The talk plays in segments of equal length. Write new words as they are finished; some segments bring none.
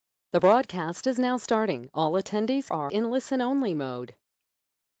The broadcast is now starting. All attendees are in listen-only mode.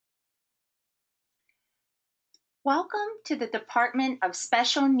 Welcome to the Department of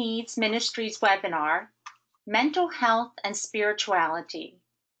Special Needs Ministries webinar, Mental Health and Spirituality.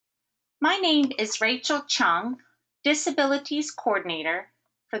 My name is Rachel Chung, Disabilities Coordinator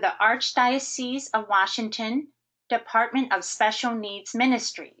for the Archdiocese of Washington, Department of Special Needs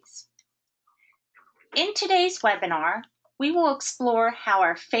Ministries. In today's webinar, we will explore how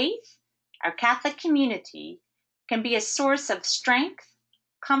our faith, our Catholic community, can be a source of strength,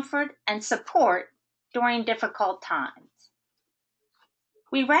 comfort, and support during difficult times.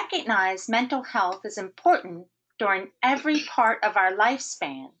 We recognize mental health is important during every part of our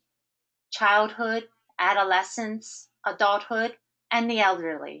lifespan: childhood, adolescence, adulthood, and the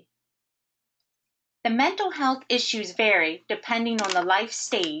elderly. The mental health issues vary depending on the life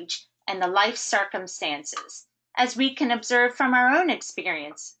stage and the life circumstances, as we can observe from our own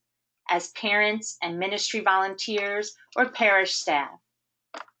experience as parents and ministry volunteers or parish staff.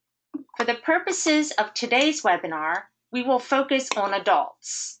 For the purposes of today's webinar, we will focus on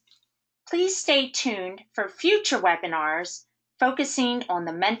adults. Please stay tuned for future webinars focusing on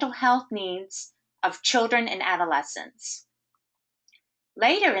the mental health needs of children and adolescents.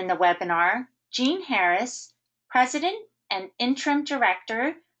 Later in the webinar, Jean Harris, President and Interim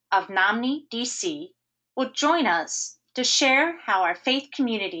Director of NAMNI DC, will join us to share how our faith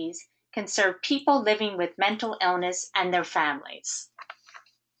communities can serve people living with mental illness and their families.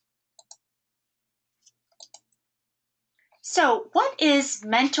 So, what is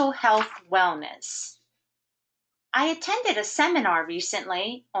mental health wellness? I attended a seminar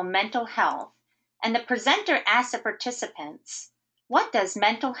recently on mental health, and the presenter asked the participants, "What does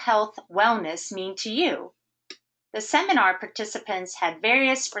mental health wellness mean to you?" The seminar participants had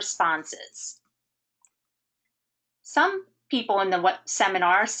various responses. Some people in the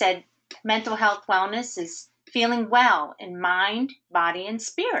seminar said mental health wellness is feeling well in mind, body, and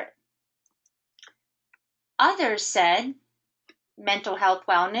spirit. Others said mental health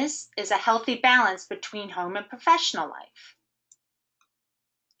wellness is a healthy balance between home and professional life.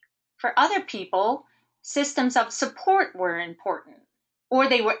 For other people, systems of support were important, or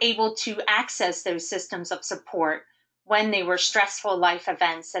they were able to access those systems of support when they were stressful life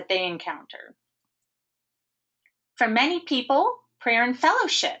events that they encountered. For many people, prayer and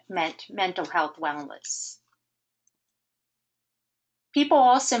fellowship meant mental health wellness. People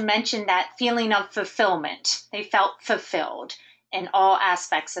also mentioned that feeling of fulfillment. They felt fulfilled in all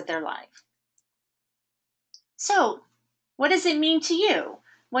aspects of their life. So, what does it mean to you?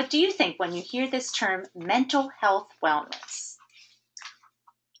 What do you think when you hear this term mental health wellness?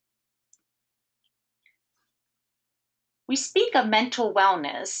 We speak of mental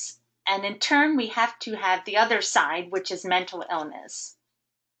wellness, and in turn we have to have the other side, which is mental illness.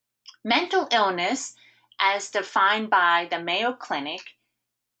 Mental illness, as defined by the Mayo Clinic,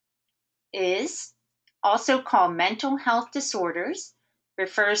 is also called mental health disorders,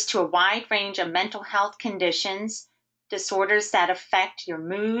 refers to a wide range of mental health conditions, disorders that affect your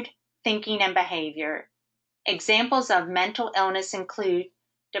mood, thinking, and behavior. Examples of mental illness include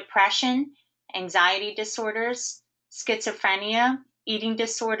depression, anxiety disorders, schizophrenia, eating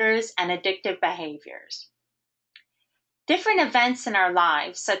disorders, and addictive behaviors. Different events in our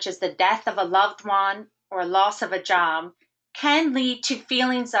lives, such as the death of a loved one or loss of a job, can lead to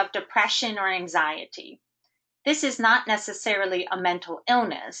feelings of depression or anxiety. This is not necessarily a mental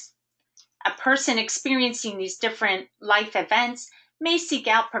illness. A person experiencing these different life events may seek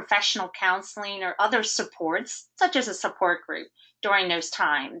out professional counseling or other supports, such as a support group, during those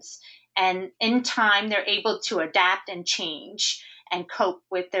times. And in time, they're able to adapt and change and cope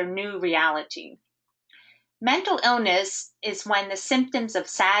with their new reality. Mental illness is when the symptoms of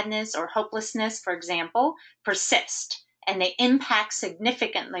sadness or hopelessness, for example, persist, and they impact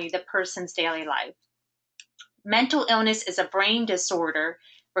significantly the person's daily life. Mental illness is a brain disorder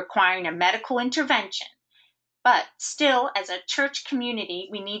requiring a medical intervention, but still, as a church community,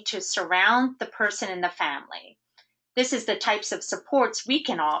 we need to surround the person and the family. This is the types of supports we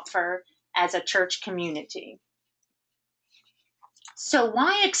can offer as a church community. So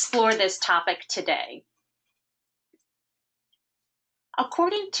why explore this topic today?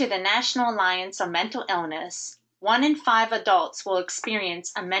 According to the National Alliance on Mental Illness, 1 in 5 adults will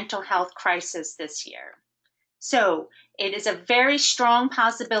experience a mental health crisis this year. So it is a very strong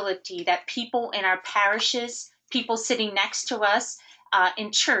possibility that people in our parishes, people sitting next to us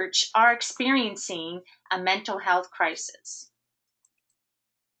in church, are experiencing a mental health crisis.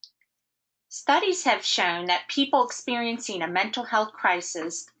 Studies have shown that people experiencing a mental health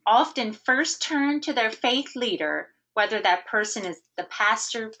crisis often first turn to their faith leader whether that person is the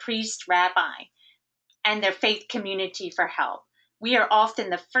pastor, priest, rabbi, and their faith community for help. We are often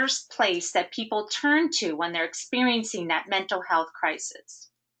the first place that people turn to when they're experiencing that mental health crisis.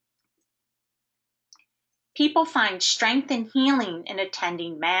 People find strength and healing in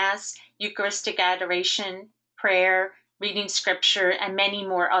attending Mass, Eucharistic adoration, prayer, reading scripture, and many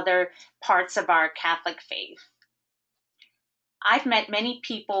more other parts of our Catholic faith. I've met many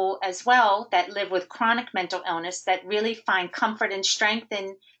people as well that live with chronic mental illness that really find comfort and strength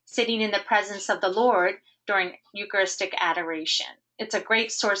in sitting in the presence of the Lord during Eucharistic adoration. It's a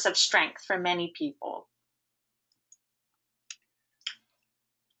great source of strength for many people.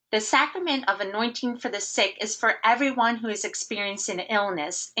 The sacrament of anointing for the sick is for everyone who is experiencing an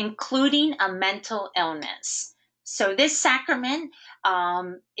illness, including a mental illness. So this sacrament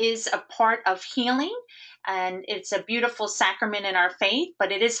is a part of healing, and it's a beautiful sacrament in our faith,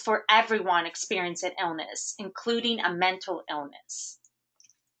 but it is for everyone experiencing illness, including a mental illness.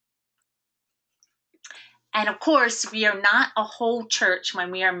 And of course, we are not a whole church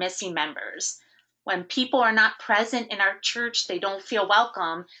when we are missing members. When people are not present in our church, they don't feel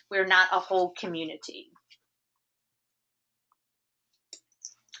welcome, we're not a whole community.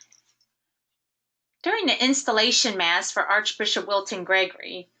 During the installation Mass for Archbishop Wilton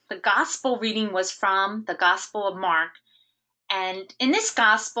Gregory, the Gospel reading was from the Gospel of Mark. And in this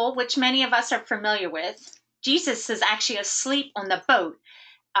Gospel, which many of us are familiar with, Jesus is actually asleep on the boat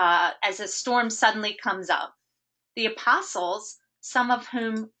as a storm suddenly comes up. The apostles, some of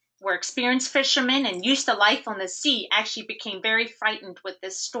whom were experienced fishermen and used to life on the sea, actually became very frightened with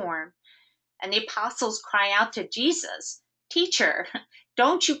this storm. And the apostles cry out to Jesus, "Teacher,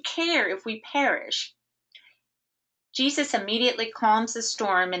 don't you care if we perish?" Jesus immediately calms the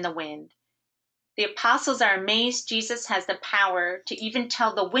storm and the wind. The apostles are amazed Jesus has the power to even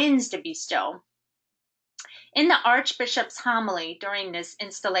tell the winds to be still. In the Archbishop's homily during this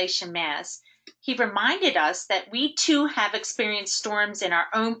installation Mass, he reminded us that we too have experienced storms in our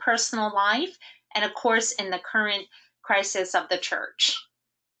own personal life and, of course, in the current crisis of the Church.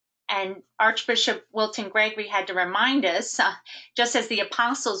 And Archbishop Wilton Gregory had to remind us, just as the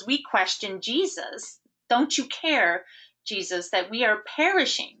apostles, we questioned Jesus. Don't you care, Jesus, that we are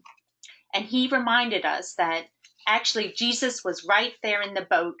perishing? And he reminded us that actually Jesus was right there in the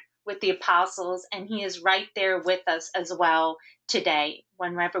boat with the apostles, and he is right there with us as well today,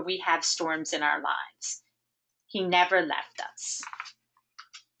 whenever we have storms in our lives. He never left us.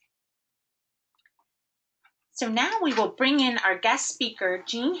 So now we will bring in our guest speaker,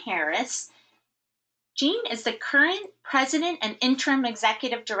 Jean Harris. Jean is the current president and interim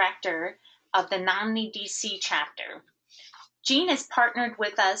executive director of the Nomni DC chapter. Jean has partnered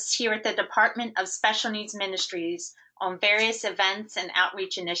with us here at the Department of Special Needs Ministries on various events and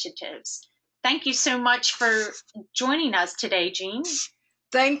outreach initiatives. Thank you so much for joining us today, Jean.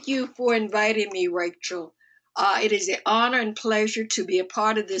 Thank you for inviting me, Rachel. It is an honor and pleasure to be a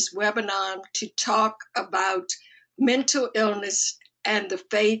part of this webinar to talk about mental illness and the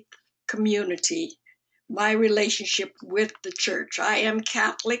faith community, my relationship with the church. I am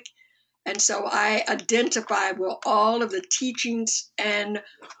Catholic, and so I identify with all of the teachings and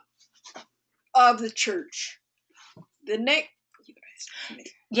of the church. The next,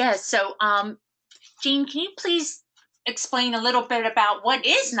 Yes. So, Jean, can you please explain a little bit about what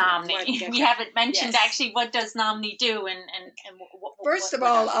is Nomni? We haven't mentioned actually what does Nomni do, and First of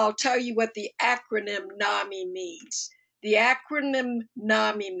all, I'll tell you what the acronym NAMI means. The acronym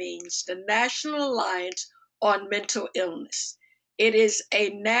NAMI means the National Alliance on Mental Illness. It is a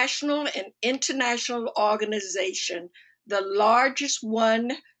national and international organization, the largest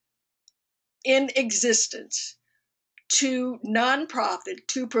one in existence, to nonprofit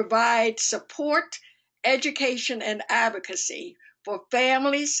to provide support, education, and advocacy for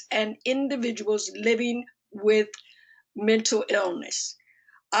families and individuals living with mental illness.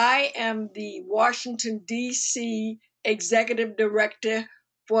 I am the Washington, D.C. Executive Director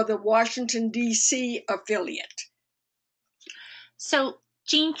for the Washington, D.C. affiliate. So,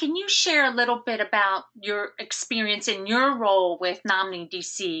 Jean, can you share a little bit about your experience in your role with Nomni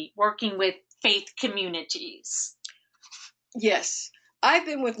DC, working with faith communities? Yes, I've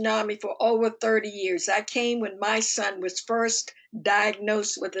been with NAMI for over 30 years. I came when my son was first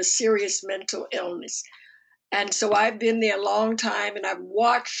diagnosed with a serious mental illness. And so I've been there a long time, and I've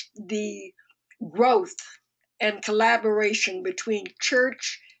watched the growth and collaboration between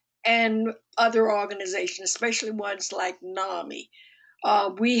church and other organizations, especially ones like NAMI.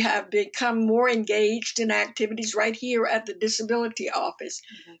 We have become more engaged in activities right here at the Disability Office,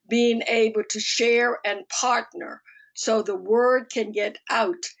 being able to share and partner so the word can get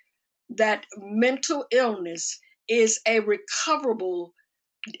out that mental illness is a recoverable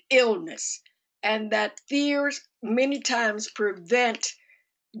illness, and that fears many times prevent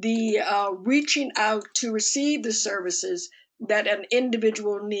the reaching out to receive the services that an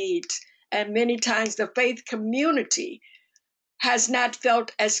individual needs. And many times the faith community has not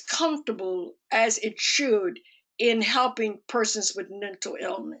felt as comfortable as it should in helping persons with mental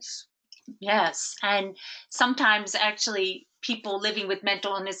illness. Yes. And sometimes actually people living with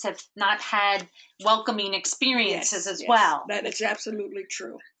mental illness have not had welcoming experiences as well. That is absolutely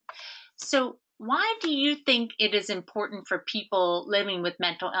true. So, why do you think it is important for people living with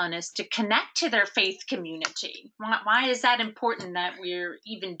mental illness to connect to their faith community? Why is that important that we're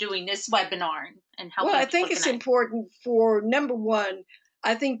even doing this webinar and helping Well, I people think it's connect? important for number one,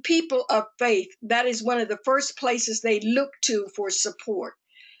 I think people of faith, that is one of the first places they look to for support.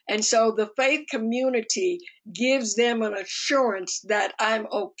 And so the faith community gives them an assurance that I'm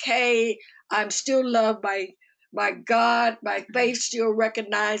okay, I'm still loved by God, my faith still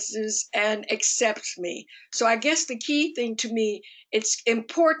recognizes and accepts me. So I guess the key thing to me, it's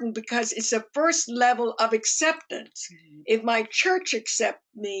important because it's a first level of acceptance. If my church accepts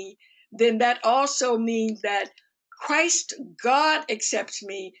me, then that also means that Christ, God accepts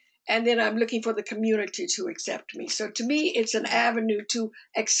me, and then I'm looking for the community to accept me. So to me, it's an avenue to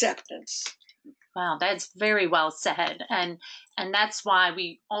acceptance. Wow, that's very well said, and that's why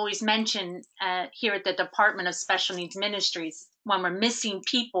we always mention here at the Department of Special Needs Ministries, when we're missing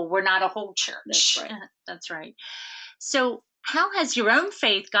people, we're not a whole church. That's right. That's right. So, how has your own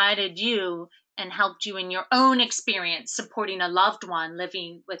faith guided you and helped you in your own experience supporting a loved one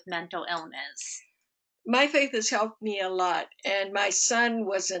living with mental illness? My faith has helped me a lot, and my son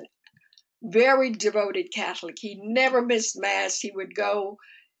was a very devoted Catholic. He never missed Mass. He would go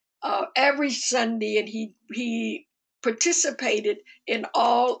every Sunday, and he participated in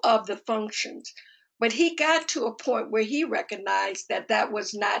all of the functions. But he got to a point where he recognized that that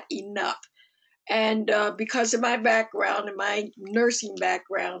was not enough. And because of my background and my nursing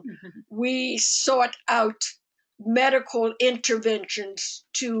background, we sought out medical interventions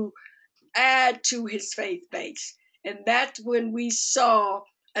to add to his faith base. And that's when we saw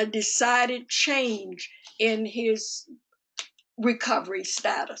a decided change in his recovery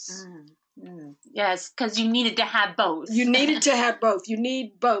status. Yes, because you needed to have both. You needed to have both. You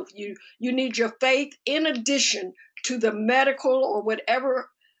need both. You need your faith in addition to the medical or whatever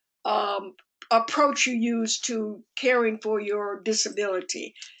approach you use to caring for your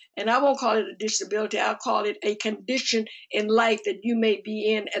disability. And I won't call it a disability. I'll call it a condition in life that you may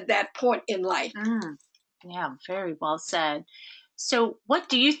be in at that point in life. Yeah, very well said. So, what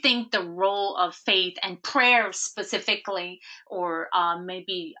do you think the role of faith and prayer specifically, or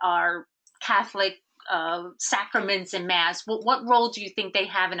maybe our Catholic sacraments and Mass, what role do you think they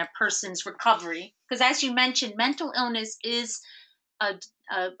have in a person's recovery? Because, as you mentioned, mental illness is a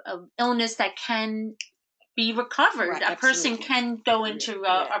illness that can be recovered. Right, a person absolutely. can go into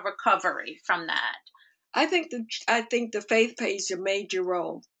a recovery from that. I think the faith plays a major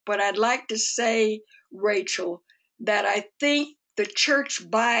role, but I'd like to say, Rachel, that I think the church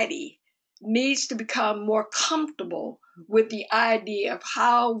body needs to become more comfortable with the idea of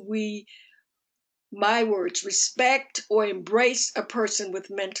how we, my words, respect or embrace a person with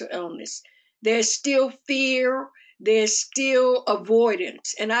mental illness. There's still fear, there's still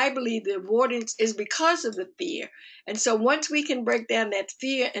avoidance. And I believe the avoidance is because of the fear. And so once we can break down that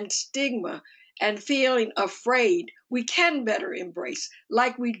fear and stigma and feeling afraid, we can better embrace,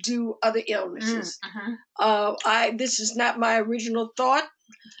 like we do other illnesses. This is not my original thought,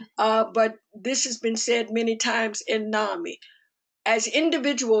 but this has been said many times in NAMI. As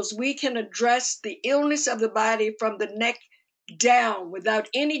individuals, we can address the illness of the body from the neck down without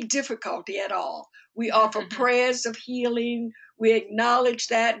any difficulty at all. We offer prayers of healing. We acknowledge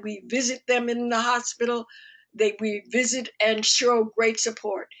that. We visit them in the hospital. We visit and show great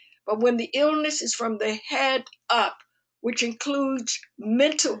support. But when the illness is from the head up, which includes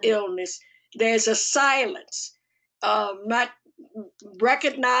mental illness, there's a silence, not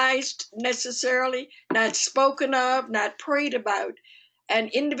recognized necessarily, not spoken of, not prayed about. And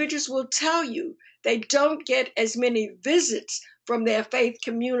individuals will tell you they don't get as many visits from their faith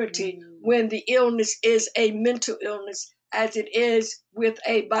community when the illness is a mental illness as it is with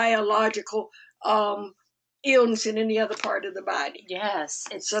a biological illness in any other part of the body. Yes.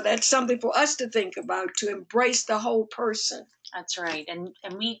 So that's something for us to think about, to embrace the whole person. That's right. And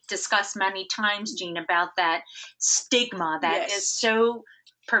we discussed many times, Jean, about that stigma that is so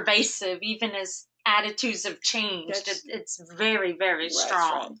pervasive, even as attitudes have changed. It's very, very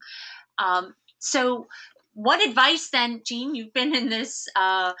strong. Right. So What advice then, Jean? You've been in this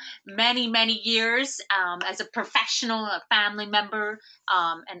many, many years as a professional, a family member,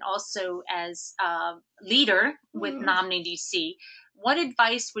 and also as a leader with Mhm. Nominee DC. What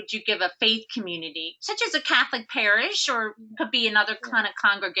advice would you give a faith community, such as a Catholic parish or could be another kind of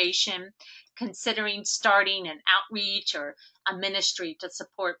congregation, considering starting an outreach or a ministry to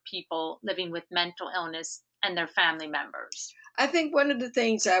support people living with mental illness and their family members? I think one of the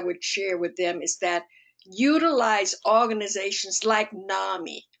things I would share with them is that utilize organizations like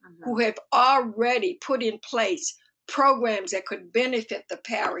NAMI, who Mhm. have already put in place programs that could benefit the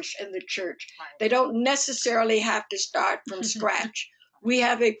parish and the church. They don't necessarily have to start from scratch. We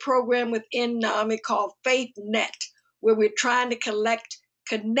have a program within NAMI called Faith Net, where we're trying to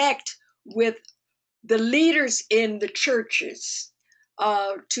connect with the leaders in the churches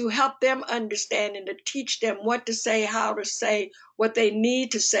to help them understand and to teach them what to say, how to say, what they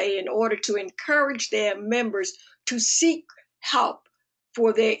need to say in order to encourage their members to seek help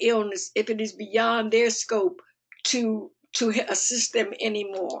for their illness if it is beyond their scope to assist them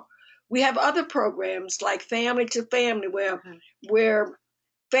anymore. We have other programs like Family to Family where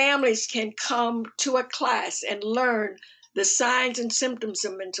families can come to a class and learn the signs and symptoms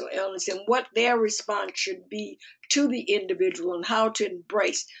of mental illness and what their response should be to the individual and how to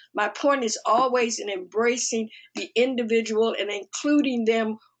embrace. My point is always in embracing the individual and including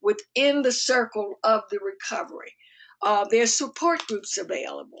them within the circle of the recovery. There's support groups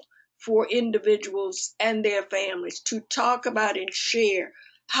available for individuals and their families to talk about and share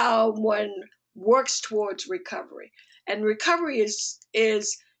how one works towards recovery. And recovery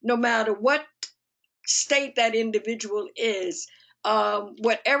is no matter what state that individual is,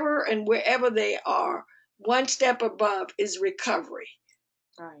 whatever and wherever they are, one step above is recovery.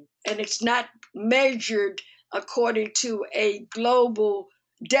 Right. And it's not measured according to a global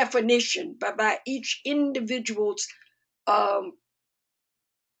definition, but by each individual's um,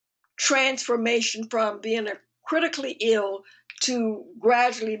 transformation from being a critically ill to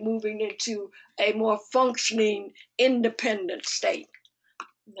gradually moving into a more functioning, independent state.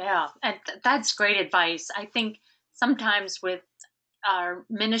 Yeah, and that's great advice. I think sometimes with our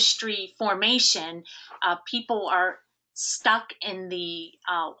ministry formation, people are stuck in the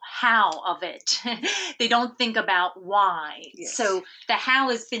how of it. They don't think about why. Yes. So the how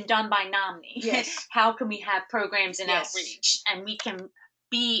has been done by Nomni. Yes. How can we have programs and Yes. outreach, and we can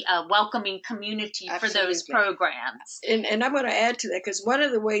be a welcoming community for those Absolutely. programs. And I'm going to add to that because one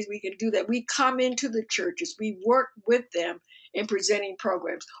of the ways we can do that, we come into the churches, we work with them in presenting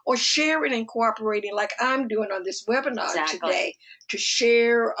programs or sharing and cooperating like I'm doing on this webinar Exactly. today to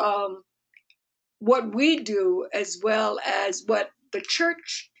share what we do as well as what the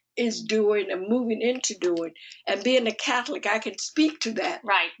church is doing and moving into doing. And being a Catholic, I can speak to that.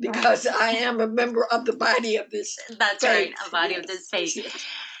 Right. Because I am a member of the body of this That's faith. right, a body Yes. of this faith. Yes.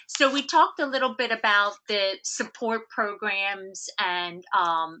 So we talked a little bit about the support programs, and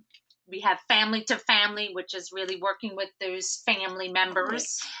we have Family to Family, which is really working with those family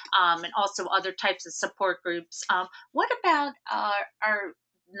members, Yes. and also other types of support groups. What about our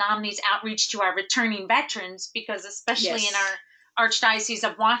nominees' outreach to our returning veterans? Because especially in Yes. our Archdiocese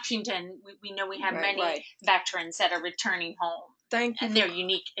of Washington, we know we have Right, many right. veterans that are returning home. Thank you. And their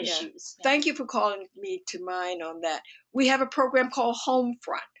unique issues. Yeah. Thank you for calling me to mind on that. We have a program called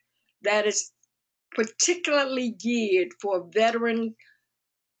Homefront that is particularly geared for veteran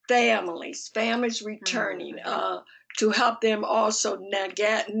families returning, to help them also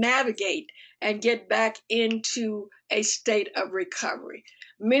navigate and get back into a state of recovery.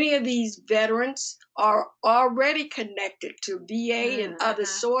 Many of these veterans are already connected to VA and other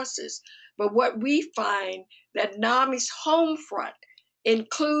sources, but what we find that NAMI's home front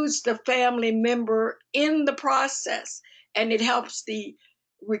includes the family member in the process, and it helps the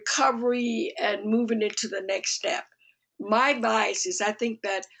recovery and moving into the next step. My bias is I think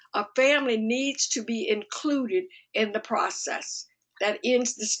that a family needs to be included in the process. That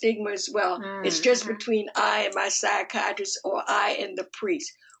ends the stigma as well. It's just between I and my psychiatrist or I and the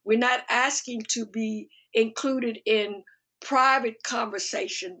priest. We're not asking to be included in private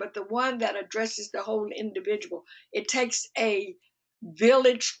conversation, but the one that addresses the whole individual. It takes a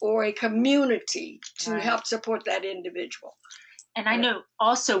village or a community to help support that individual. And I know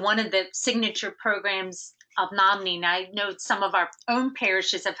also one of the signature programs of Nomni, and I know some of our own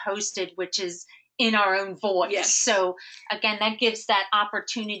parishes have hosted, which is In Our Own Voice. Yes. So again, that gives that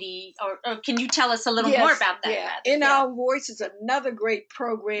opportunity, or can you tell us a little more about that? Yeah. In Our Own Voice is another great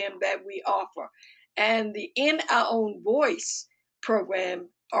program that we offer. And the In Our Own Voice program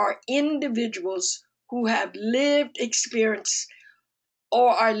are individuals who have lived experience or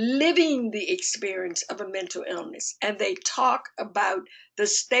are living the experience of a mental illness. And they talk about the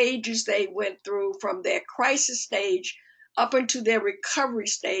stages they went through from their crisis stage up into their recovery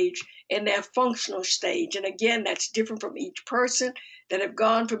stage and their functional stage. And again, that's different from each person that have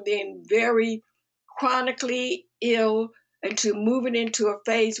gone from being very chronically ill into moving into a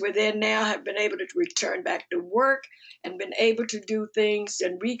phase where they now have been able to return back to work and been able to do things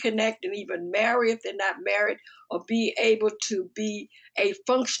and reconnect and even marry if they're not married, or be able to be a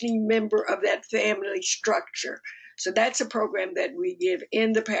functioning member of that family structure. So that's a program that we give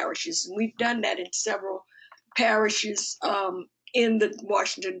in the parishes. And we've done that in several parishes in the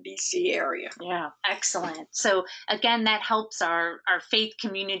Washington, D.C. area. Yeah, excellent. So again, that helps our faith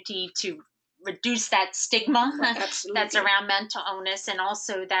community to reduce that stigma that's around mental illness, and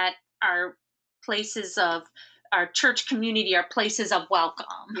also that our places of our church community are places of welcome,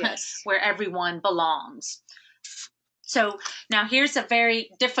 yes, where everyone belongs. So now here's a very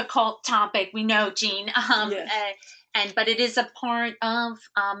difficult topic. We know, Jean, yes. but it is a part of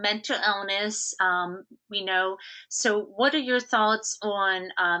mental illness. We know. So, what are your thoughts on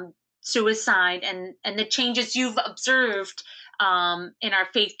suicide and the changes you've observed in our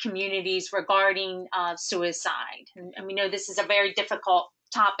faith communities regarding suicide? And we know this is a very difficult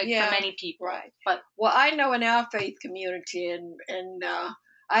topic for many people. Right. But well, I know in our faith community, and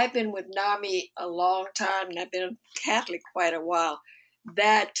I've been with NAMI a long time, and I've been Catholic quite a while,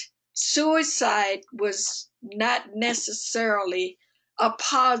 that suicide was not necessarily a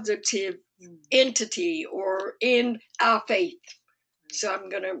positive entity or in our faith. So I'm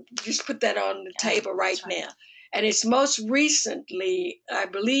going to just put that on the table right now. And it's most recently, I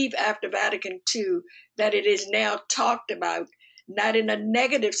believe, after Vatican II, that it is now talked about, not in a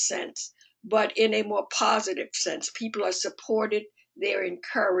negative sense, but in a more positive sense. People are supported, they're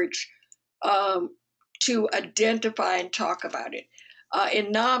encouraged to identify and talk about it.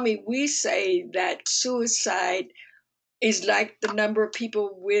 In NAMI, we say that suicide is like the number of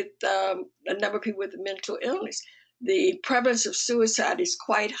people with mental illness. The prevalence of suicide is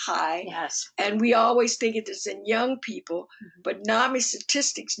quite high. Yes. And we always think it is in young people, but NAMI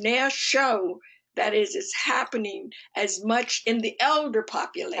statistics now show that it is happening as much in the elder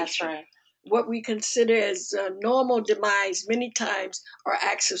population. That's right. What we consider as normal demise many times are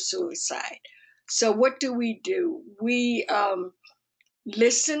acts of suicide. So what do? We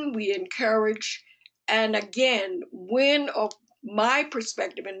listen, we encourage, and again, my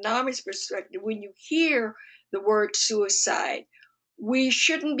perspective and NAMI's perspective, when you hear the word suicide, we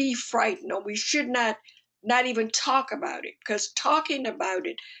shouldn't be frightened, or we should not even talk about it, because talking about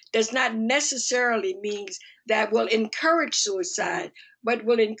it does not necessarily mean that will encourage suicide, but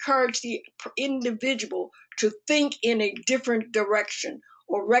will encourage the individual to think in a different direction,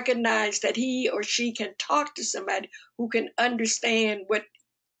 or recognize that he or she can talk to somebody who can understand what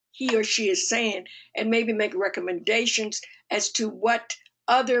he or she is saying, and maybe make recommendations as to what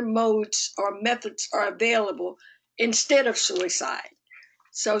other modes or methods are available instead of suicide.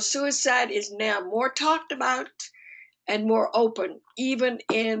 So suicide is now more talked about and more open, even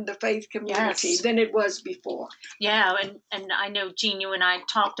in the faith community, than it was before. Yeah, and I know, Jean, you and I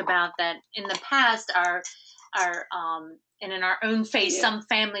talked about that in the past. Our and in our own faith, some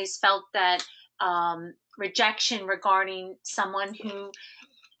families felt that rejection regarding someone who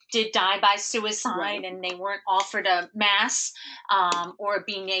did die by suicide, and they weren't offered a mass or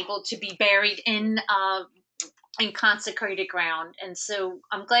being able to be buried in consecrated ground. And so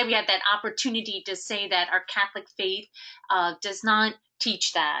I'm glad we had that opportunity to say that our Catholic faith does not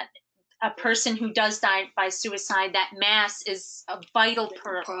teach that. A person who does die by suicide, that mass is a vital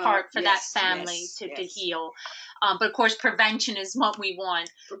part for that family to heal. But of course, prevention is what we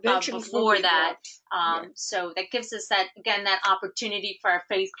want before that. So that gives us that opportunity for our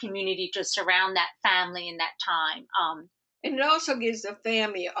faith community to surround that family in that time. And it also gives the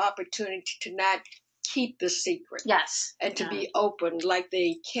family an opportunity to not keep the secret. Yes. And to be open like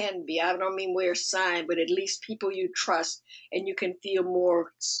they can be. I don't mean wear a sign, but at least people you trust, and you can feel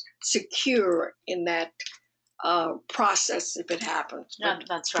more secure in that process if it happens. But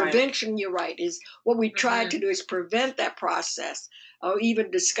that's right. Prevention, you're right, is what we try to do, is prevent that process, or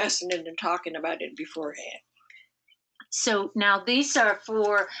even discussing it and talking about it beforehand. So now these are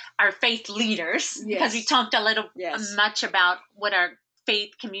for our faith leaders, because we talked a little much about what our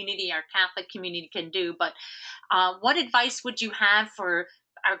faith community, our Catholic community can do. But what advice would you have for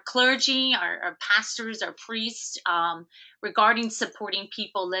our clergy, our pastors, our priests, regarding supporting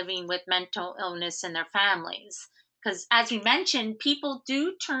people living with mental illness and their families? Because as you mentioned, people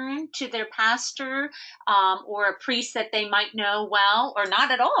do turn to their pastor or a priest that they might know well or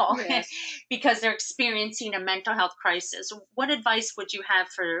not at all Yes. because they're experiencing a mental health crisis. What advice would you have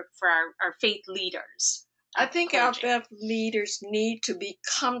for our faith leaders? I think our Clergy? faith leaders need to be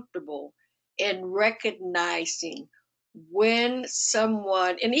comfortable in recognizing when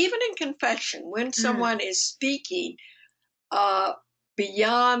someone, and even in confession, when someone is speaking uh,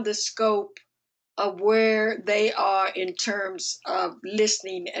 beyond the scope of where they are in terms of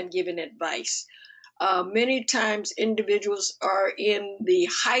listening and giving advice. Many times, individuals are in the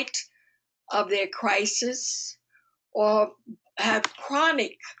height of their crisis or have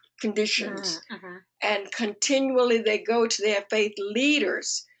chronic conditions, Mm-hmm. and continually they go to their faith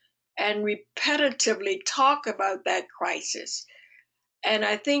leaders and repetitively talk about that crisis. And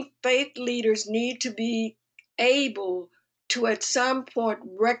I think faith leaders need to be able to, at some point,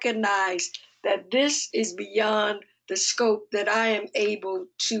 recognize that this is beyond the scope that I am able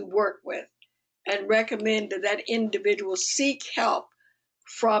to work with, and recommend that that individual seek help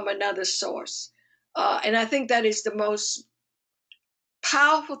from another source. And I think that is the most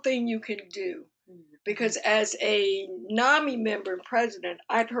powerful thing you can do. Because as a NAMI member and president,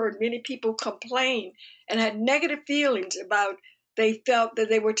 I've heard many people complain and had negative feelings about, they felt that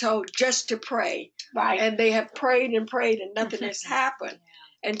they were told just to pray. Right. And they have prayed and prayed and nothing has happened.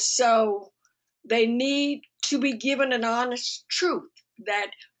 And so they need to be given an honest truth that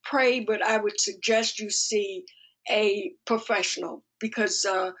pray, but I would suggest you see a professional, because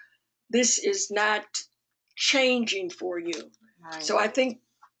this is not changing for you. Right. So I think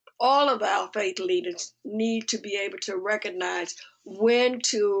all of our faith leaders need to be able to recognize when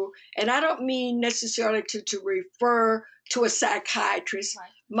to, and I don't mean necessarily to refer to a psychiatrist.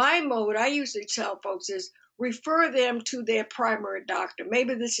 Right. My mode, I usually tell folks, is refer them to their primary doctor.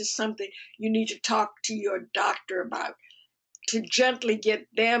 Maybe this is something you need to talk to your doctor about, to gently get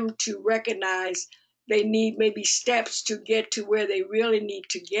them to recognize they need maybe steps to get to where they really need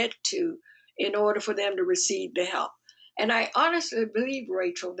to get to in order for them to receive the help. And I honestly believe,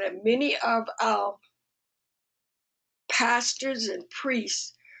 Rachel, that many of our pastors and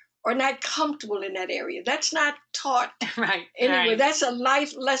priests are not comfortable in that area. That's not taught Right. anywhere. Right. That's a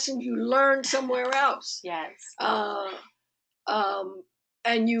life lesson you learn somewhere else. Yes.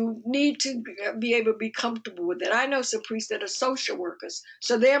 And you need to be able to be comfortable with it. I know some priests that are social workers,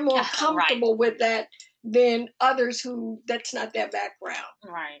 so they're more comfortable with that than others who that's not their background.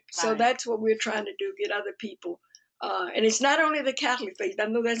 Right. So that's what we're trying to do, get other people. And it's not only the Catholic faith. I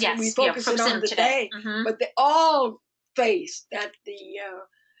know that's what we focus on today, but all faiths, that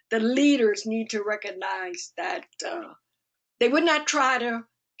the leaders need to recognize that they would not try to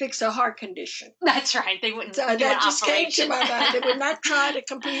fix a heart condition. That's right. They wouldn't do that an just came to operation. my mind. They would not try to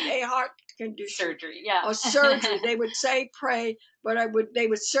complete a heart condition Surgery, yeah. or surgery. They would say pray, but they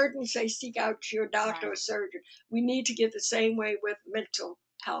would certainly say seek out your doctor or surgeon. We need to get the same way with mental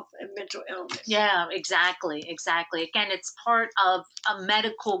health and mental illness. Yeah, exactly. Again, it's part of a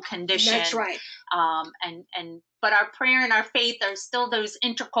medical condition. That's right. But our prayer and our faith are still those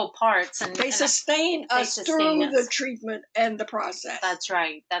integral parts, and they sustain us through the treatment and the process. That's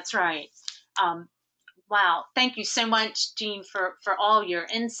right. Wow, thank you so much, Jean, for all your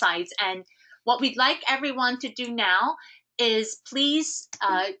insights. And what we'd like everyone to do now is please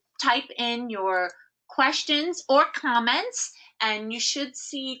type in your questions or comments, and you should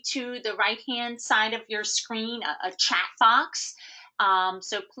see to the right-hand side of your screen a chat box.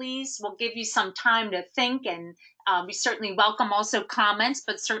 So please, we'll give you some time to think, and we certainly welcome also comments,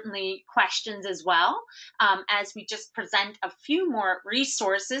 but certainly questions as well. As we just present a few more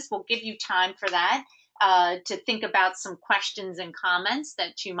resources, we'll give you time for that. To think about some questions and comments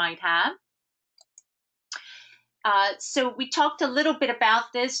that you might have. So we talked a little bit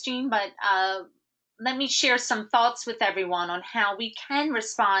about this, Jean, but let me share some thoughts with everyone on how we can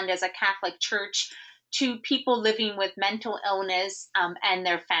respond as a Catholic Church to people living with mental illness and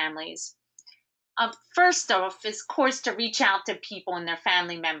their families. First off, is, of course, to reach out to people and their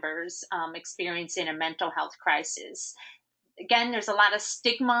family members experiencing a mental health crisis. Again, there's a lot of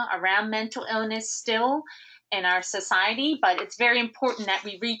stigma around mental illness still in our society, but it's very important that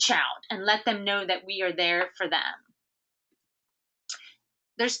we reach out and let them know that we are there for them.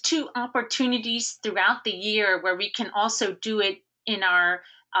 There's 2 opportunities throughout the year where we can also do it in our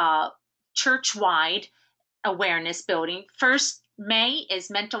church-wide awareness building. First, May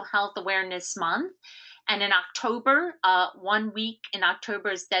is Mental Health Awareness Month. And in October, 1 week in October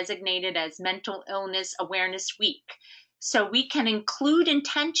is designated as Mental Illness Awareness Week. So we can include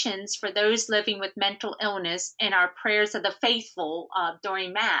intentions for those living with mental illness in our prayers of the faithful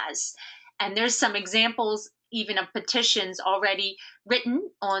during Mass. And there's some examples even of petitions already written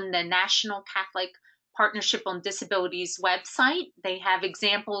on the National Catholic Partnership on Disabilities website. They have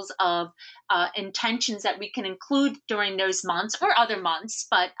examples of intentions that we can include during those months or other months,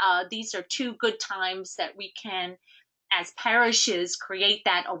 but these are 2 good times that we can, as parishes, create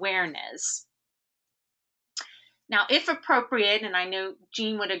that awareness. Now, if appropriate, and I know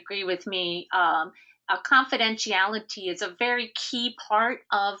Jean would agree with me, confidentiality is a very key part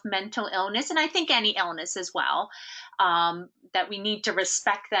of mental illness, and I think any illness as well, that we need to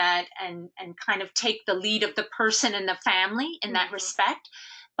respect that and kind of take the lead of the person and the family in that respect.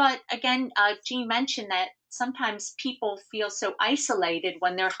 But again, Jean mentioned that sometimes people feel so isolated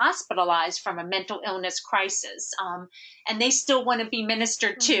when they're hospitalized from a mental illness crisis, and they still want to be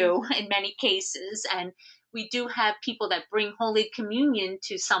ministered to in many cases. And we do have people that bring Holy Communion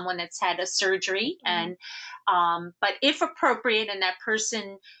to someone that's had a surgery, and but if appropriate, and that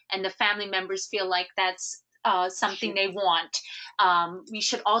person and the family members feel like that's something they want, we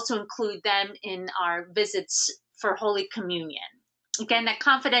should also include them in our visits for Holy Communion. Again, that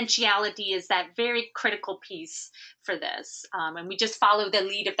confidentiality is that very critical piece for this, and we just follow the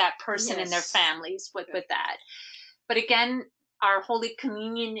lead of that person and their families with that. But again, our Holy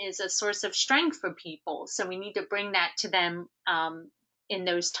Communion is a source of strength for people, so we need to bring that to them in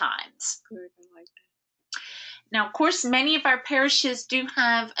those times. Good, I like that. Now, of course, many of our parishes do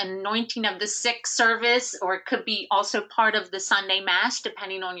have an anointing of the sick service, or it could be also part of the Sunday Mass,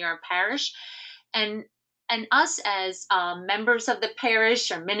 depending on your parish. And us as members of the parish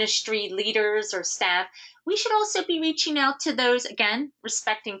or ministry leaders or staff, we should also be reaching out to those, again,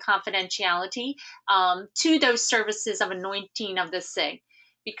 respecting confidentiality, to those services of anointing of the sick.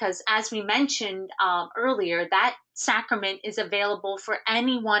 Because as we mentioned earlier, that sacrament is available for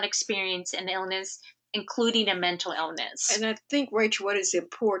anyone experiencing an illness, including a mental illness. And I think, Rachel, what is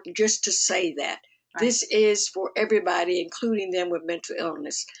important just to say that this is for everybody, including them with mental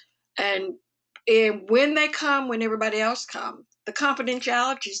illness. And when they come, when everybody else comes, the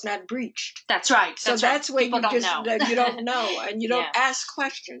confidentiality is not breached. That's right. So that's right. where People you don't just know. you don't know, and you don't ask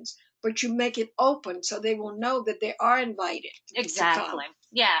questions, but you make it open so they will know that they are invited. Exactly.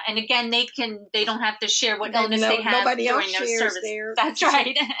 Yeah, and again, they don't have to share what illness they have nobody during else their shares service. there. That's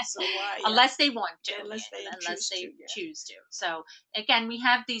right. So why? Unless they want to. Unless they choose to. So again, we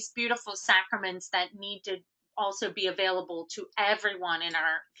have these beautiful sacraments that need to also be available to everyone in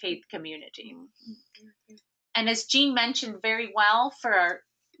our faith community. And as Jean mentioned very well, for our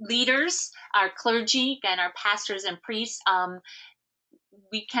leaders, our clergy, and our pastors and priests,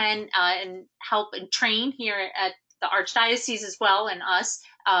 we can help and train here at the Archdiocese as well, and us,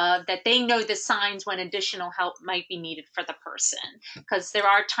 that they know the signs when additional help might be needed for the person. Because there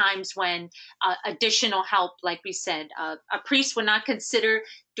are times when additional help, like we said, a priest would not consider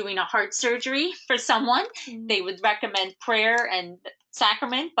doing a heart surgery for someone. They would recommend prayer and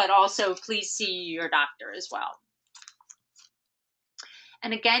sacrament, but also please see your doctor as well.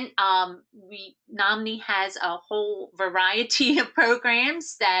 And again, Nomni has a whole variety of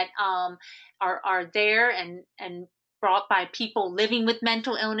programs that are there and brought by people living with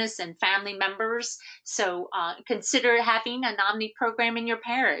mental illness and family members. So consider having a Nomni program in your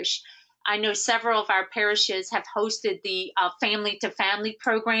parish. I know several of our parishes have hosted the family to family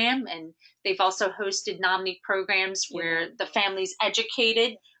program, and they've also hosted Nomni programs where the family's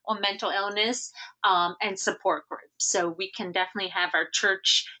educated on mental illness and support groups. So we can definitely have our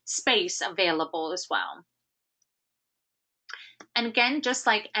church space available as well. And again, just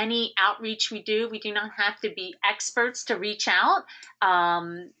like any outreach we do not have to be experts to reach out.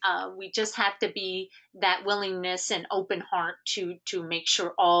 We just have to be that willingness and open heart to make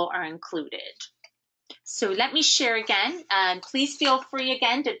sure all are included. So let me share again, and please feel free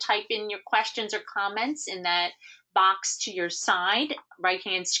again to type in your questions or comments in that box to your side,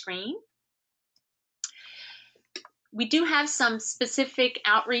 right-hand screen. We do have some specific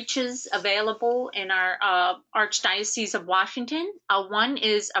outreaches available in our Archdiocese of Washington. One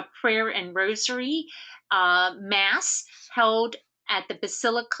is a prayer and rosary mass held at the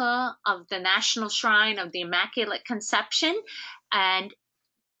Basilica of the National Shrine of the Immaculate Conception. And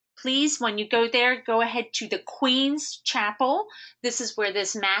please, when you go there, go ahead to the Queen's Chapel. This is where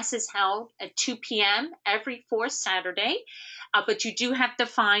this Mass is held at 2 p.m. every fourth Saturday. But you do have to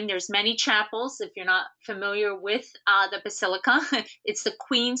find, there's many chapels. If you're not familiar with the Basilica, it's the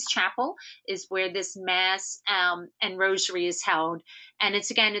Queen's Chapel is where this Mass and Rosary is held. And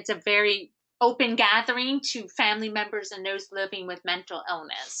it's a very open gathering to family members and those living with mental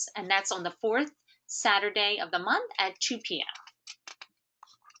illness. And that's on the fourth Saturday of the month at 2 p.m.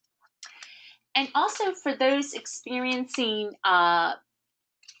 And also for those experiencing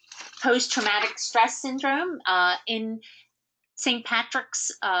post-traumatic stress syndrome in St.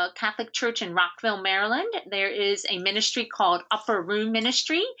 Patrick's Catholic Church in Rockville, Maryland. There is a ministry called Upper Room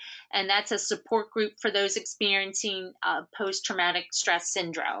Ministry, and that's a support group for those experiencing post-traumatic stress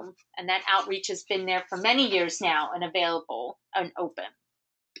syndrome. And that outreach has been there for many years now and available and open.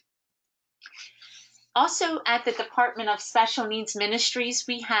 Also at the Department of Special Needs Ministries,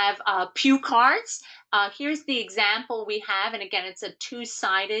 we have pew cards. Here's the example we have, and again, it's a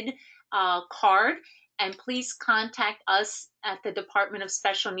two-sided card. And please contact us at the Department of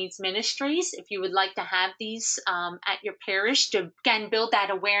Special Needs Ministries if you would like to have these at your parish to, again, build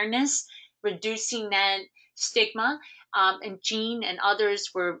that awareness, reducing that stigma. And Jean and others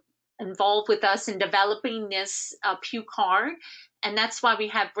were involved with us in developing this pew card. And that's why we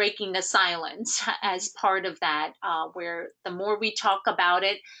have Breaking the Silence as part of that, where the more we talk about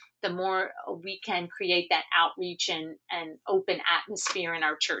it, the more we can create that outreach and open atmosphere in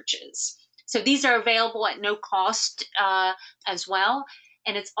our churches. So these are available at no cost as well.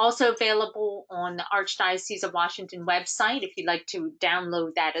 And it's also available on the Archdiocese of Washington website if you'd like to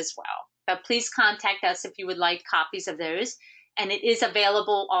download that as well. But please contact us if you would like copies of those. And it is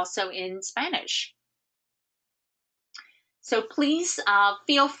available also in Spanish. So please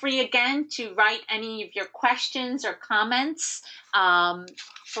feel free again to write any of your questions or comments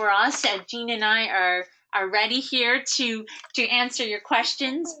for us. Jean and I are ready here to answer your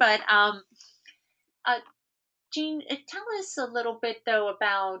questions. But Jean, tell us a little bit though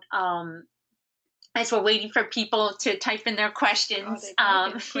about as we're waiting for people to type in their questions.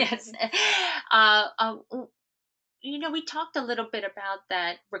 Yes. We talked a little bit about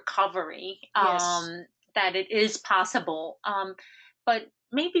that recovery. Yes. That it is possible. But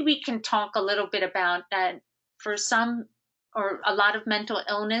maybe we can talk a little bit about that for some or a lot of mental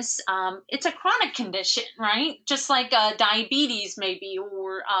illness. It's a chronic condition, right? Just like diabetes maybe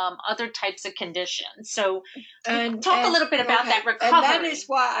or other types of conditions. So talk a little bit about that recovery. And that is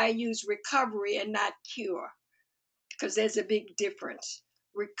why I use recovery and not cure, because there's a big difference.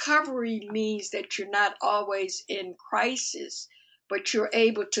 Recovery means that you're not always in crisis, but you're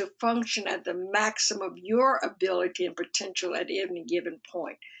able to function at the maximum of your ability and potential at any given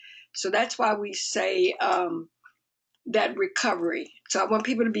point. So that's why we say that recovery. So I want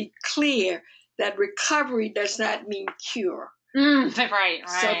people to be clear that recovery does not mean cure. Right.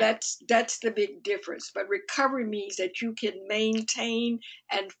 So that's the big difference. But recovery means that you can maintain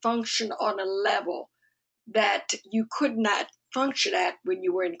and function on a level that you could not function at when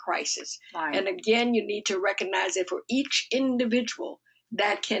you were in crisis. Right. And again, you need to recognize that for each individual,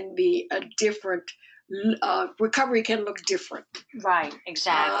 that can be a different, recovery can look different. Right,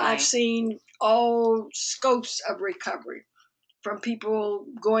 exactly. I've seen all scopes of recovery, from people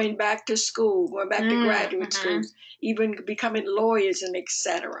going back to school, going back to graduate schools, even becoming lawyers and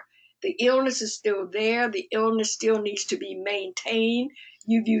etc. The illness is still there. The illness still needs to be maintained.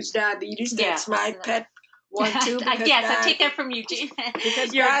 You've used diabetes. That's my pet one too. Yes, I take that from you, Jean.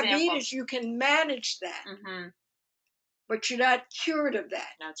 Because diabetes, you can manage that, but you're not cured of that.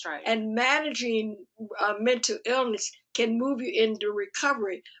 That's right. And managing mental illness can move you into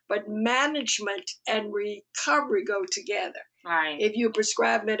recovery, but management and recovery go together. Right. If you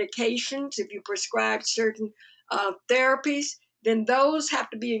prescribe medications, if you prescribe certain therapies, then those have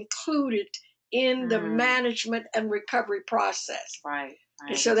to be included in the management and recovery process. Right.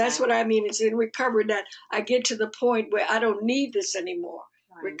 And so that's what I mean. It's in recovery that I get to the point where I don't need this anymore.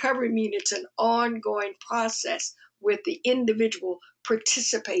 Right. Recovery means it's an ongoing process with the individual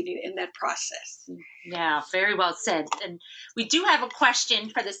participating in that process. Yeah, very well said. And we do have a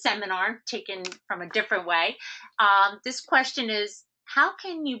question for the seminar taken from a different way. This question is, how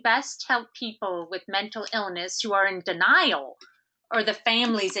can you best help people with mental illness who are in denial or the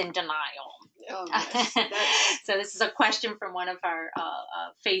families in denial? Oh, yes. So this is a question from one of our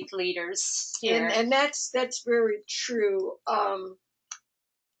faith leaders here. And that's very true.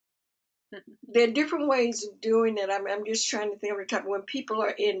 There are different ways of doing it. I'm just trying to think of the time when people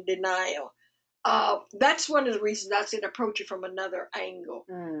are in denial. That's one of the reasons I said approach it from another angle.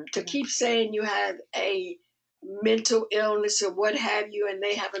 To keep saying you have a mental illness or what have you, and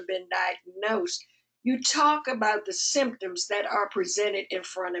they haven't been diagnosed. You talk about the symptoms that are presented in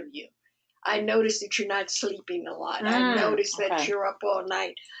front of you. I notice that you're not sleeping a lot. I notice that you're up all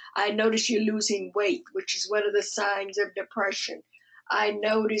night. I notice you're losing weight, which is one of the signs of depression. I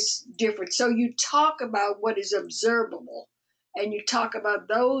notice different. So you talk about what is observable, and you talk about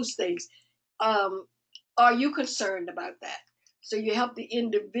those things. Are you concerned about that? So you help the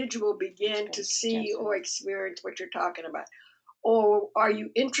individual begin to see or experience what you're talking about. Or are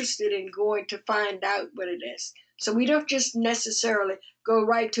you interested in going to find out what it is? So we don't just necessarily go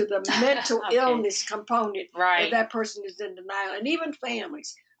right to the mental Okay. illness component if Right. that person is in denial. And even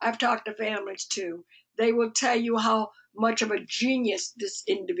families, I've talked to families too. They will tell you how much of a genius this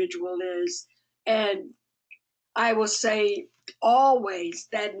individual is. And I will say always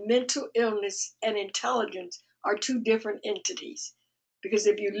that mental illness and intelligence are two different entities. Because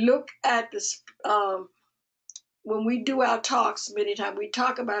if you look at this, when we do our talks, many times we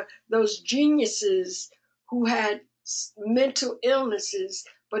talk about those geniuses who had mental illnesses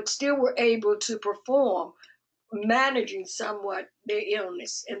but still were able to perform, managing somewhat their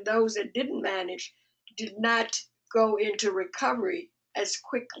illness. And those that didn't manage did not go into recovery as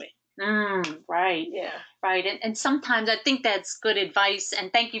quickly. Right. Yeah. Right. And sometimes I think that's good advice.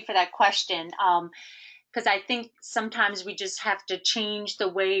 And thank you for that question. Because I think sometimes we just have to change the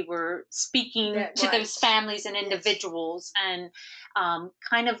way we're speaking to Right. those families and Yes. individuals, and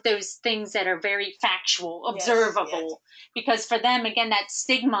kind of those things that are very factual, Yes, observable. Because for them, again, that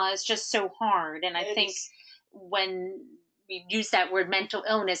stigma is just so hard. And I It think is. when we use that word mental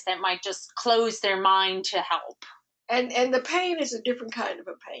illness, that might just close their mind to help. And the pain is a different kind of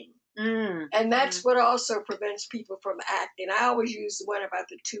a pain. Mm. And that's what also prevents people from acting. I always use the one about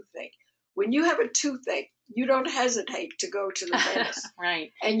the toothache. When you have a toothache, you don't hesitate to go to the dentist.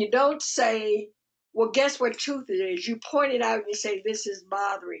 Right. And you don't say, well, guess what tooth it is? You point it out and you say, this is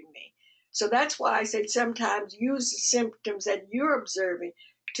bothering me. So that's why I said sometimes use the symptoms that you're observing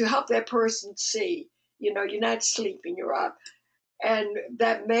to help that person see, you're not sleeping, you're up. And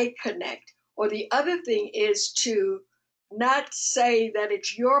that may connect. Or the other thing is to not say that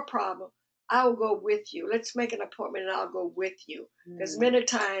it's your problem. I'll go with you. Let's make an appointment and I'll go with you. Because many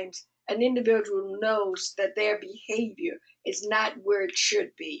times an individual knows that their behavior is not where it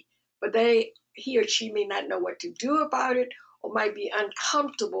should be, but he or she may not know what to do about it or might be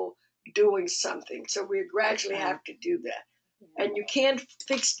uncomfortable doing something. So we gradually have to do that. And you can't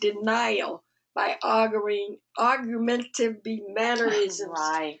fix denial by argumentative mannerisms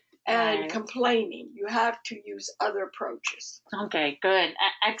Right. and Right. complaining. You have to use other approaches. Okay, good.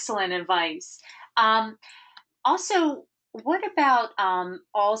 Excellent advice. Also, what about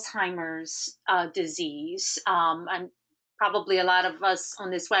Alzheimer's disease? And probably a lot of us on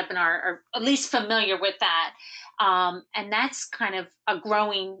this webinar are at least familiar with that. And that's kind of a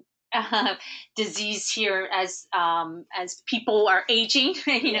growing disease here as people are aging.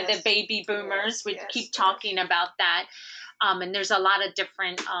 The Yes. baby boomers. Yes, We yes, keep yes. talking about that, and there's a lot of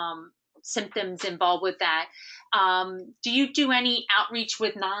different symptoms involved with that. Do you do any outreach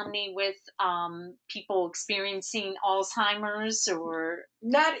with NOMNI with people experiencing Alzheimer's or?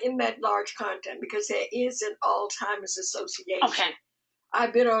 Not in that large content because there is an Alzheimer's Association. Okay.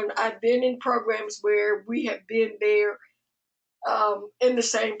 I've been in programs where we have been there in the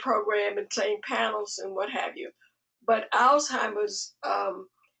same program and same panels and what have you. But Alzheimer's,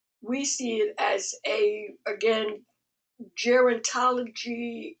 we see it as again,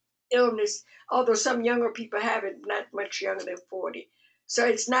 gerontology illness, although some younger people have it, not much younger than 40. So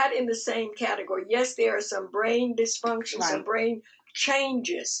it's not in the same category. Yes, there are some brain dysfunctions, some Right. brain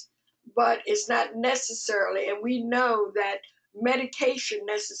changes, but it's not necessarily, and we know that medication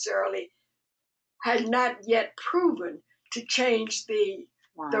necessarily has not yet proven to change the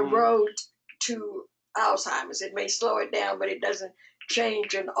Right. road to Alzheimer's. It may slow it down, but it doesn't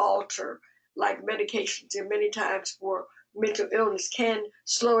change and alter like medications. And many times for mental illness can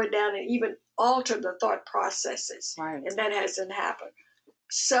slow it down and even alter the thought processes. Right. And that hasn't happened.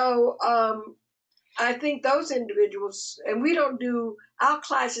 So I think those individuals, and our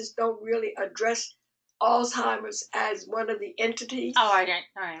classes don't really address Alzheimer's as one of the entities. Oh, all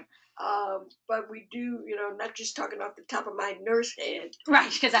right. But we do, not just talking off the top of my nurse head.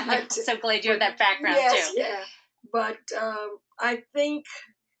 Right, because I'm so glad you have that background yes, too. Yeah. But I think,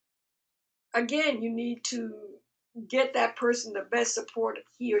 again, you need to get that person the best support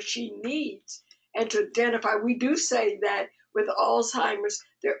he or she needs and to identify. We do say that with Alzheimer's,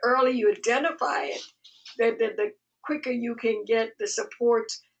 the earlier you identify it, the quicker you can get the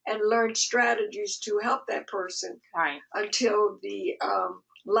support and learn strategies to help that person. Right. Until the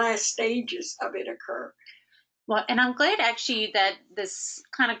last stages of it occur. Well, and I'm glad actually that this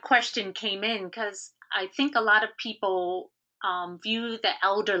kind of question came in because I think a lot of people view the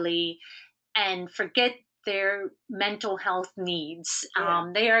elderly and forget their mental health needs.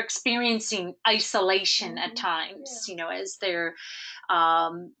 Yeah. They are experiencing isolation at times, as their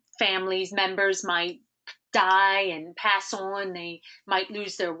families members might die and pass on. They might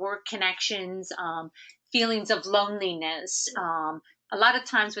lose their work connections, feelings of loneliness, a lot of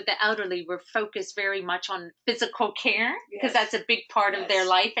times with the elderly, we're focused very much on physical care because Yes. that's a big part of their Yes.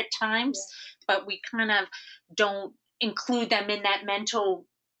 life at times, but we kind of don't include them in that mental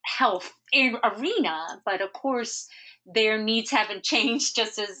health arena. But of course, their needs haven't changed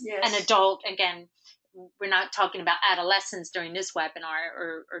just as an Yes. adult. Again, we're not talking about adolescents during this webinar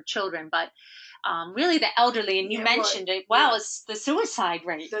or children, but really the elderly. And you Yeah, mentioned it. yeah. Wow, it's the suicide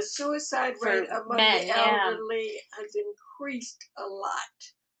rate. The suicide For rate among men, the yeah. elderly has increased a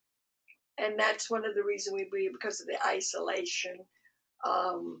lot. And that's one of the reasons we believe, because of the isolation,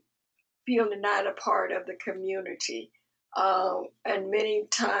 feeling not a part of the community. And many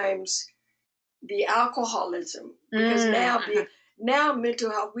times the alcoholism, because now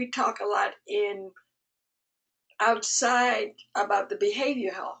mental health, we talk a lot in outside about the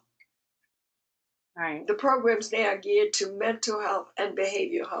behavior health. Right. The programs now are geared to mental health and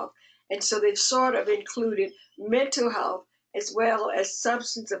behavioral health. And so they've sort of included mental health as well as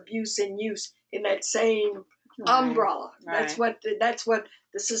substance abuse and use in that same umbrella. Right. That's what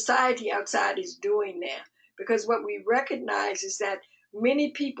the society outside is doing now. Because what we recognize is that many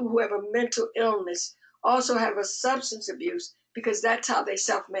people who have a mental illness also have a substance abuse, because that's how they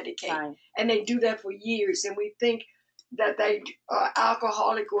self-medicate. Right. And they do that for years. And we think that they are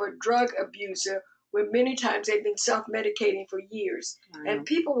alcoholic or a drug abuser, when many times they've been self-medicating for years. And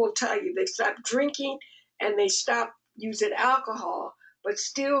people will tell you they stopped drinking and they stopped using alcohol, but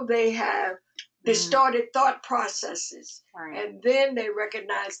still they have distorted thought processes. Right. And then they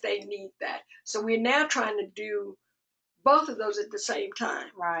recognize they need that. So we're now trying to do both of those at the same time.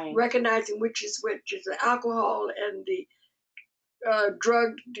 Right. Recognizing which is the alcohol and the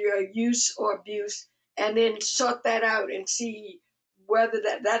drug use or abuse, and then sort that out and see whether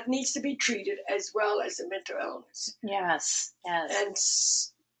that needs to be treated as well as a mental illness. Yes. Yes. And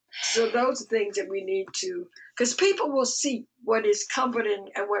so those are things that we need to, because people will see what is comforting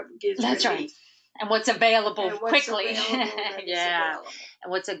and what gives That's relief. right. And what's available And what's quickly. available Yeah. available.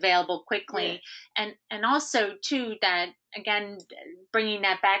 And what's available quickly. Yeah. And also too, that again, bringing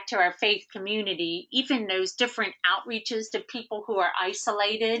that back to our faith community, even those different outreaches to people who are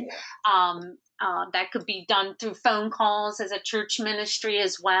isolated, that could be done through phone calls as a church ministry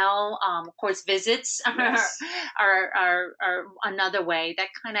as well. Of course, visits are another way that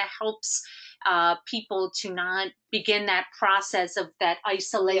kind of helps people to not begin that process of that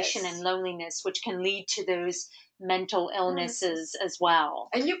isolation and loneliness, which can lead to those mental illnesses as well.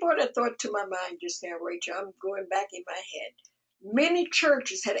 And you brought a thought to my mind just now, Rachel. I'm going back in my head. Many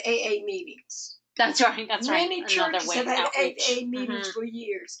churches had AA meetings. That's right. That's Many right. churches have had outreach. AA meetings for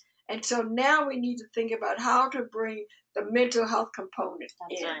years. And so now we need to think about how to bring the mental health component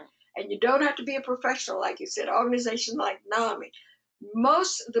in. Right. And you don't have to be a professional, like you said. Organizations like NAMI,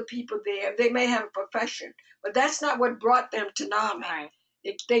 most of the people there, they may have a profession, but that's not what brought them to NAMI. Right.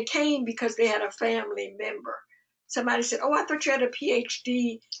 They came because they had a family member. Somebody said, "Oh, I thought you had a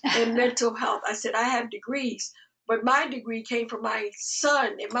PhD in mental health." I said, "I have degrees, but my degree came from my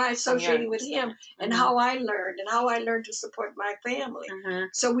son and my associating with him and how I learned to support my family."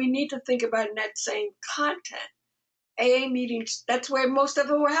 So we need to think about in that same content. AA meetings, that's where most of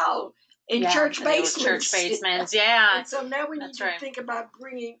them were held, in church basements. Church basements, yeah. And so now we need to think about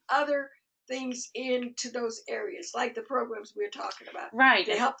bringing other things into those areas, like the programs we're talking about. Right.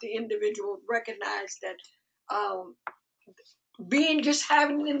 To help the individual recognize that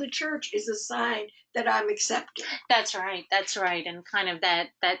having it in the church is a sign that I'm accepted. That's right. That's right. And kind of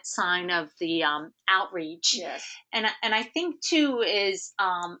that sign of the outreach. Yes. And I think too is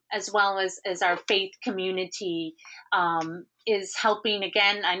as well as our faith community is helping.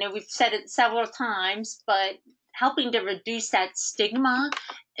 Again, I know we've said it several times, but helping to reduce that stigma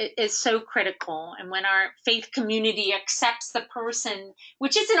is so critical. And when our faith community accepts the person,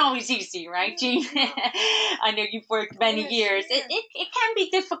 which isn't always easy, right, Jean? I know you've worked many years. Yes. It can be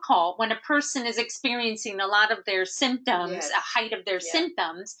difficult when a person is experiencing a lot of their symptoms, a height of their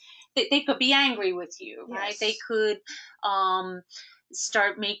symptoms, that they could be angry with you, right? They could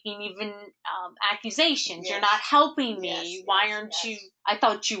start making even accusations. You're not helping me. Why aren't you? I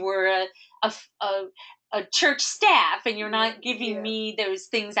thought you were a church staff and you're not giving me those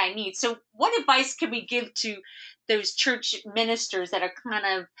things I need. So what advice can we give to those church ministers that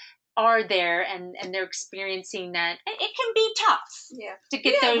are there and they're experiencing that? It can be tough to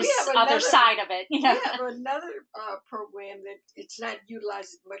get those other side of it. You know? We have another program that it's not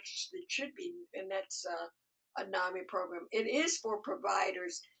utilized as much as it should be, and that's a NAMI program. It is for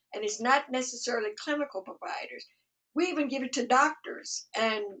providers, and it's not necessarily clinical providers. We even give it to doctors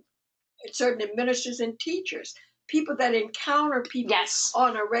and certain administrators and teachers, people that encounter people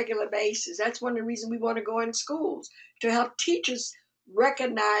on a regular basis. That's one of the reasons we want to go in schools, to help teachers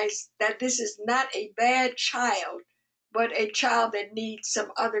recognize that this is not a bad child, but a child that needs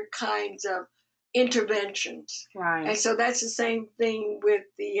some other kinds of interventions. Right. And so that's the same thing with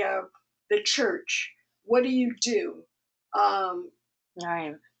the church. What do you do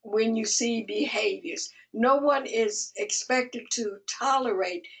Right. when you see behaviors? No one is expected to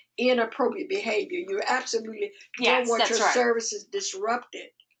tolerate inappropriate behavior. You absolutely don't want your services disrupted.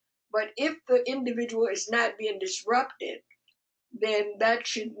 But if the individual is not being disrupted, then that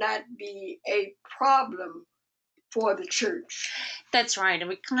should not be a problem for the church. That's right. And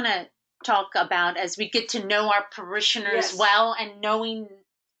we kind of talk about, as we get to know our parishioners well and knowing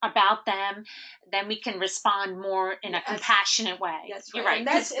about them, then we can respond more in a compassionate way. That's right. You're right.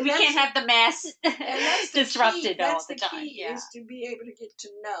 Because we can't have the mass disrupted all the time. That's the key, is to be able to get to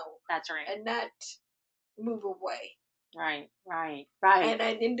know. That's right. And not move away. Right.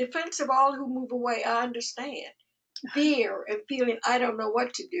 And in defense of all who move away, I understand fear and feeling I don't know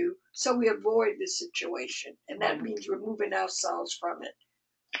what to do, so we avoid this situation, and that means removing ourselves from it.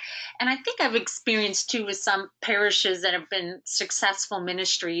 And I think I've experienced too with some parishes that have been successful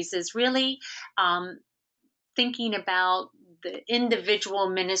ministries is really thinking about the individual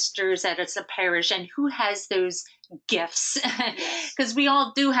ministers that it's a parish and who has those gifts, because we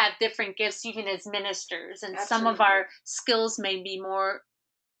all do have different gifts even as ministers, and some of our skills may be more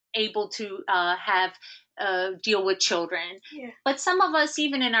able to have deal with children, but some of us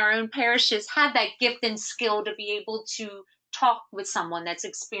even in our own parishes have that gift and skill to be able to talk with someone that's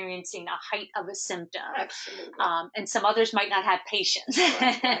experiencing a height of a symptom. Absolutely. And some others might not have patience.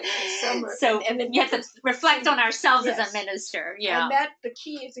 Right. So you have to reflect on ourselves as a minister. Yeah. And that the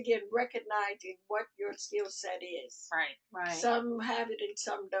key is, again, recognizing what your skill set is. Right. Some have it and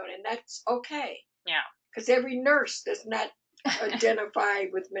some don't, and that's okay. Yeah. Because every nurse does not identify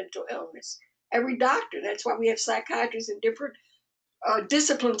with mental illness. Every doctor, that's why we have psychiatrists in different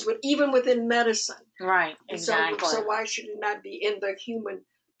disciplines, but even within medicine. Right, exactly. So why should it not be in the human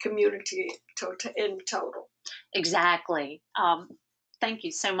community in total? Exactly. Thank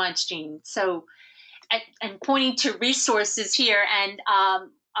you so much, Jean. So, and pointing to resources here, and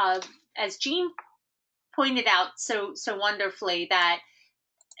as Jean pointed out so wonderfully, that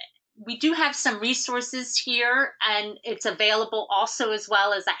we do have some resources here, and it's available also as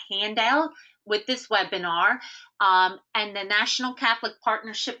well as a handout with this webinar. And the National Catholic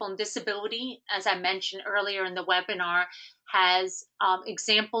Partnership on Disability, as I mentioned earlier in the webinar, has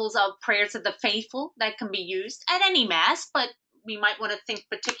examples of prayers of the faithful that can be used at any Mass, but we might want to think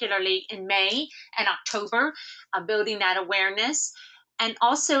particularly in May and October, building that awareness. And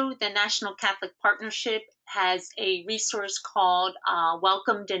also the National Catholic Partnership has a resource called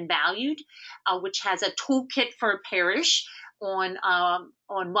Welcomed and Valued, which has a toolkit for a parish on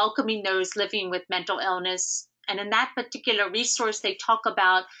welcoming those living with mental illness. And in that particular resource, they talk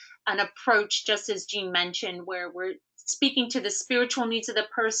about an approach, just as Jean mentioned, where we're speaking to the spiritual needs of the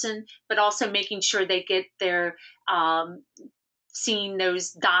person, but also making sure they get their seeing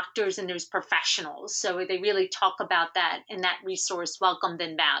those doctors and those professionals. So they really talk about that in that resource, Welcomed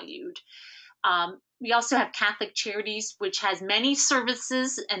and Valued. We also have Catholic Charities, which has many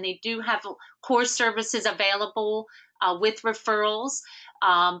services, and they do have core services available with referrals.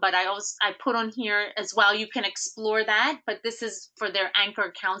 But I put on here as well, you can explore that, but this is for their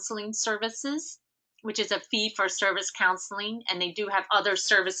anchor counseling services, which is a fee for service counseling, and they do have other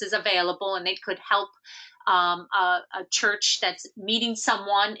services available, and they could help a church that's meeting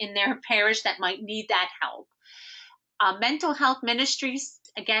someone in their parish that might need that help. Mental Health Ministries,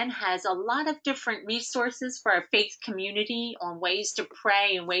 again, has a lot of different resources for our faith community on ways to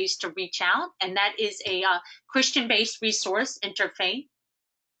pray and ways to reach out, and that is a Christian-based resource, Interfaith.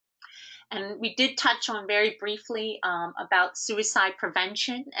 And we did touch on very briefly about suicide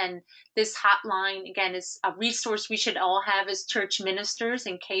prevention, and this hotline, again, is a resource we should all have as church ministers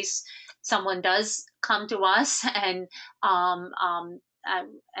in case someone does come to us, and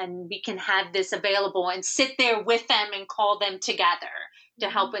we can have this available and sit there with them and call them together to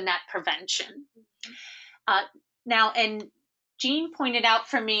help in that prevention. Now, and Jean pointed out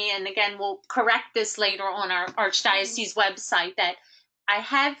for me, and again, we'll correct this later on our Archdiocese website, that I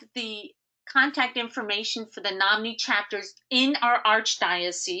have the contact information for the NOMNI chapters in our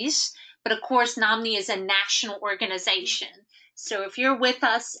Archdiocese, but of course, NOMNI is a national organization. So if you're with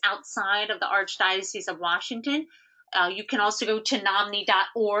us outside of the Archdiocese of Washington, you can also go to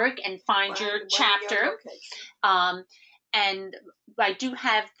nomni.org and find your chapter. And I do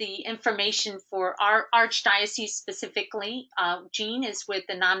have the information for our Archdiocese specifically. Jean is with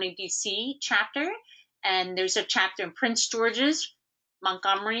the NOMNI DC chapter, and there's a chapter in Prince George's,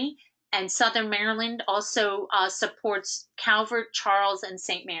 Montgomery, and Southern Maryland also supports Calvert, Charles, and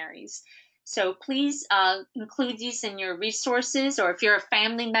St. Mary's. So please include these in your resources, or if you're a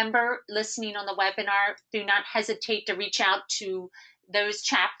family member listening on the webinar, do not hesitate to reach out to those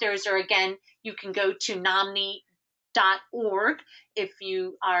chapters, or again, you can go to nomni.org if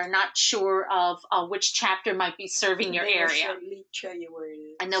you are not sure of which chapter might be serving your area. Tell you where it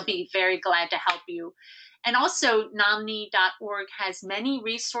is. And they'll be very glad to help you. And also, nomni.org has many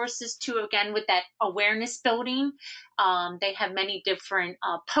resources too, again, with that awareness building. They have many different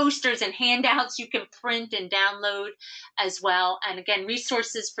posters and handouts you can print and download as well. And again,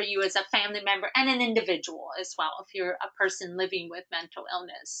 resources for you as a family member and an individual as well, if you're a person living with mental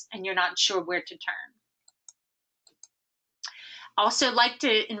illness and you're not sure where to turn. Also like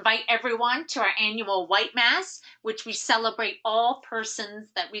to invite everyone to our annual White Mass, which we celebrate all persons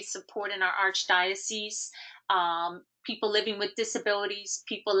that we support in our Archdiocese, people living with disabilities,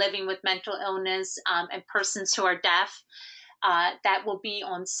 people living with mental illness, and persons who are deaf. That will be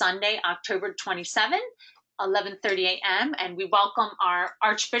on Sunday, October 27th, 11:30 a.m. And we welcome our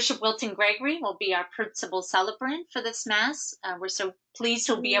Archbishop Wilton Gregory will be our principal celebrant for this Mass. We're so pleased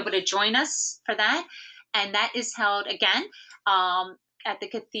he'll be able to join us for that. And that is held again at the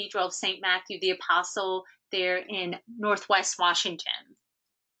Cathedral of St. Matthew the Apostle there in Northwest Washington.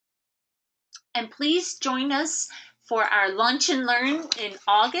 And please join us for our Lunch and Learn in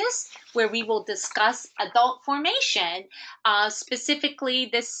August, where we will discuss adult formation. Specifically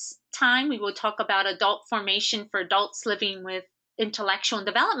this time, we will talk about adult formation for adults living with intellectual and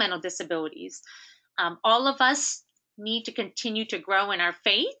developmental disabilities. All of us need to continue to grow in our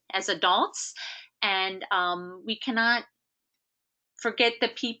faith as adults, and we cannot forget the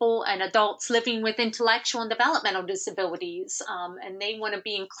people and adults living with intellectual and developmental disabilities, and they want to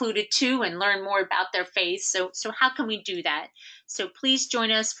be included too and learn more about their faith. So how can we do that? So please join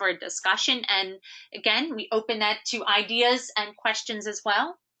us for a discussion. And again, we open that to ideas and questions as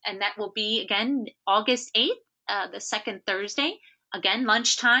well. And that will be, again, August 8th, the second Thursday. Again,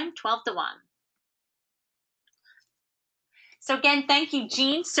 lunchtime, 12 to 1. So again, thank you,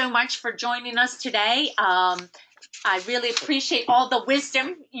 Jean, so much for joining us today. I really appreciate all the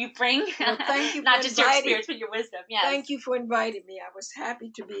wisdom you bring. Well, thank you. Not just your experience, but your wisdom. Yes. Thank you for inviting me. I was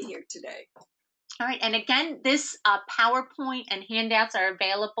happy to be here today. All right. And again, this PowerPoint and handouts are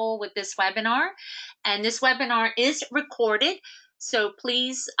available with this webinar. And this webinar is recorded. So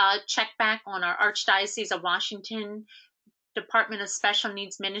please check back on our Archdiocese of Washington Department of Special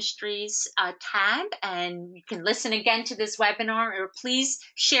Needs Ministries tab, and you can listen again to this webinar, or please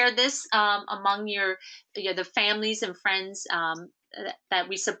share this among the families and friends that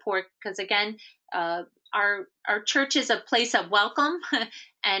we support, because again, our church is a place of welcome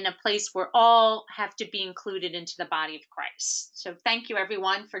and a place where all have to be included into the body of Christ. So thank you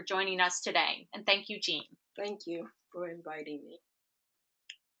everyone for joining us today, and thank you, Jean. Thank you for inviting me.